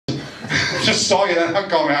just saw you then, I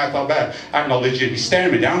called me, I thought, better acknowledge you. You're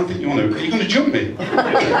staring me down, I think are you going to jump me?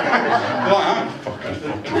 Like, I'm fucking.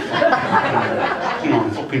 Come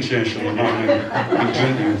on, fucking change from the morning.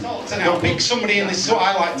 I'll pick somebody in this, so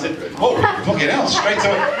I like to, oh, fucking hell, straight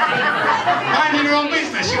away. Minding her own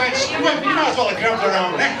business, you might as well have grabbed her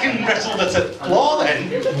own neck and wrestled her to law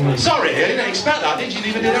then. Sorry, I didn't expect that, did you?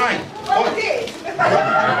 Neither did I. Oh, I did.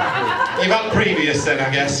 You've had previous then, I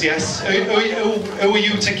guess, yes? Who are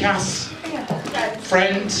you to Cass?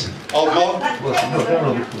 Friend? Or not?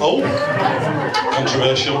 Oh?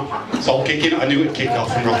 Controversial. It's all kicking. I knew it'd kick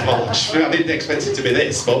off from Rothwell. I didn't expect it to be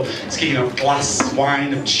this, but it's kicking off glass,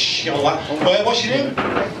 wine, and all that. What's your name?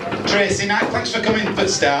 Tracy. Thanks for coming for the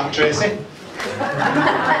start, Tracy.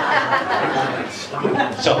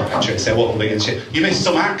 So, Tracy, what will shit? You missed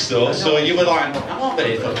some acts though, so you were like, that wasn't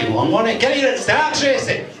very fucking long, wasn't it? Get here at the start,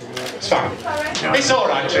 Tracy. It's fine. It's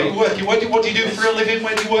alright, Tracy. You're working. What do you do for a living?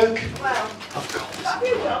 Where do you work? Well, a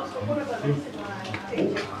few jobs, but one of them is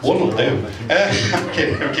One will do. I'm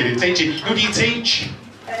kidding. Teaching. Who do you teach?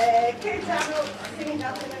 kids, adults, singing,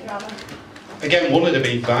 dancing and drama. Again, one would have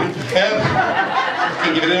been fine.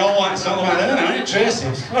 Can give it an all-white song like that, alright, Tracy.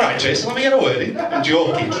 Alright, Tracy, let me get a word in. I'm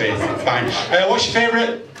joking, Tracy, fine. What's your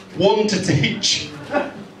favourite one to teach?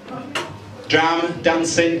 Drama,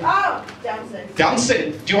 dancing? Oh, dancing.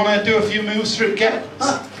 Dancing? Do you want to do a few moves through? Get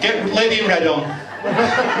Lady in Red on.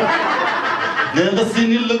 Never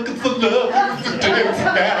seen you looking for love.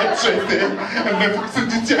 Tracy. I've never seen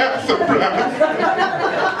you dance so bright.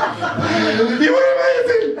 You were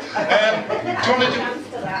amazing. Do you want to do?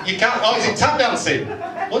 You can't. Oh, is it tap dancing?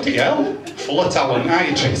 Bloody hell! Full of talent, are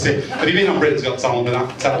you, Tracy? Have you been on Britain's Got Talent with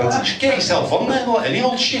that tap dancing? Just get yourself on there, let any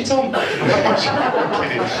old shit on.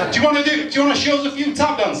 Do you want to show us a few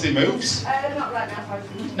tap dancing moves? Not right now, sorry.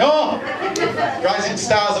 No. Rising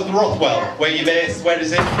Stars of the Rothwell. Where you based? Where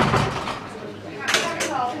is it?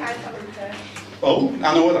 Oh,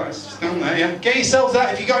 I know where that is. Just down there, yeah. Get yourselves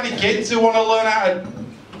out. If you got any kids who want to learn how to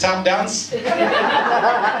tap dance.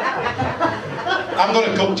 I'm going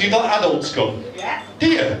to come. Do you let adults come? Yeah. Do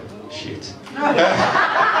you? Shit. Fucking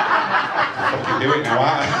do it now,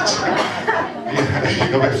 aren't you?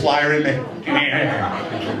 You're a bit flyer in me.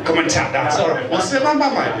 Come and tap dance. Alright, what's the man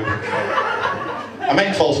might do? I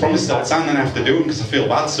make false promises all the time, then I have to do them because I feel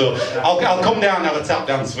bad. So I'll come down and have a tap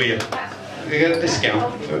dance for you. We get a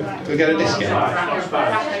discount. We get a discount.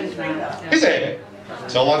 Is it?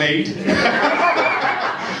 That's all I need.